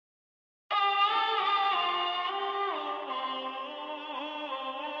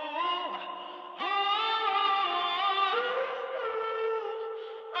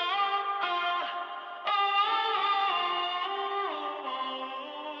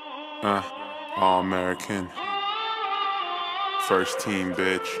Uh, All American. First team,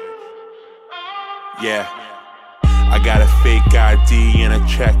 bitch. Yeah. I got a fake ID and a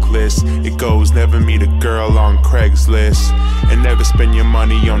checklist. It goes, never meet a girl on Craigslist, and never spend your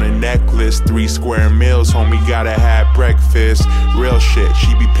money on a necklace. 3 square meals, homie, gotta have breakfast. Real shit,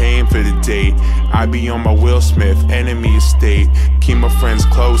 she be paying for the date. I be on my Will Smith, enemy estate. Keep my friends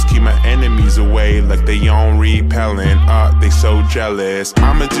close, keep my enemies away. Like they on repellent, they so jealous.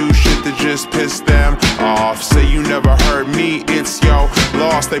 I'ma do shit to just piss them off. Say you never heard me, it's yo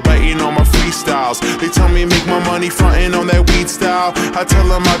lost. They biting on my freestyles. They tell me make my money frontin' on that weed style. I tell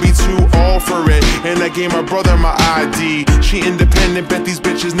them I be too old for it, and I gave my brother my ID. She independent, bet these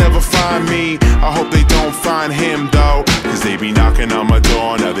bitches never find me. I hope they don't find him though, cause they be knocking on my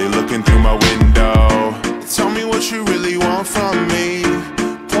door, now they looking through my window. Tell me what you really want from me.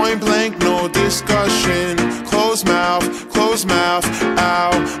 Point blank, no discussion. Close mouth,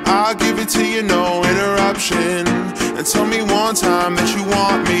 ow. I'll give it to you, no interruption. And tell me one time that you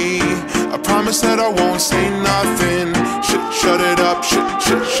want me. I promise that I won't say nothing. Shut it up,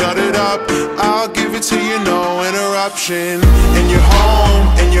 shut it up. I'll give it to you, no interruption. And you're home,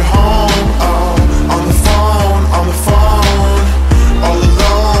 oh. On the phone, all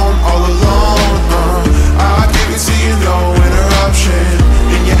alone, I'll give it to you, no interruption.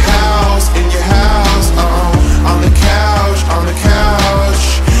 In your house, on the couch.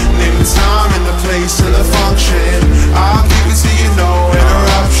 Name the time and the place and the function. I'll give it to you, no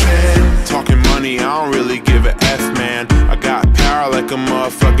interruption. Talking money, I don't really give a F, man. I got power like a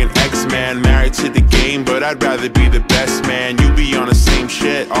motherfucking X-Man. Married to the game, but I'd rather be the best man. You be on the same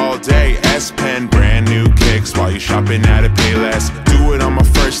shit all day. S-Pen, brand new kicks while you shopping at a Payless. Do it on my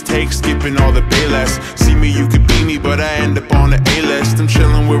first take, skipping all the Payless. See me, you could be me, but I end up on the A-list. I'm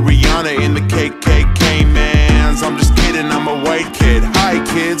chilling with Rihanna in the KKK mans. I'm just kidding, I'm a white kid. Hi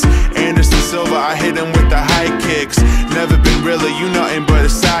kids, Anderson Silva, I hit him with the high kicks. Never been realer, you nothing but a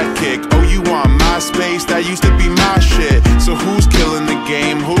sidekick. Oh, you want my space? That used to be my shit. So who's killing the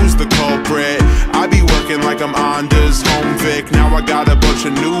game? Who's the culprit? I be working like I'm Onda's home Vic. Now I got a bunch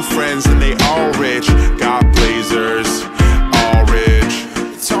of new friends and they all rich. Got blazers, all rich.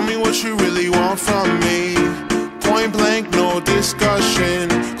 Tell me what you really want from me. Point blank, no discussion.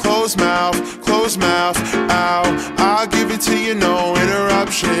 Close mouth, ow. I'll give it to you, no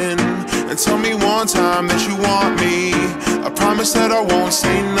interruption. And tell me one time that you want me. I promise that I won't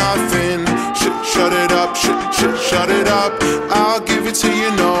say nothing. Shut it up, shut it up. I'll give it to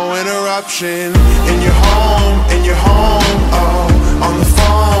you, no interruption. And you're home, oh. On the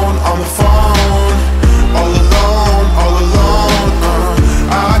phone,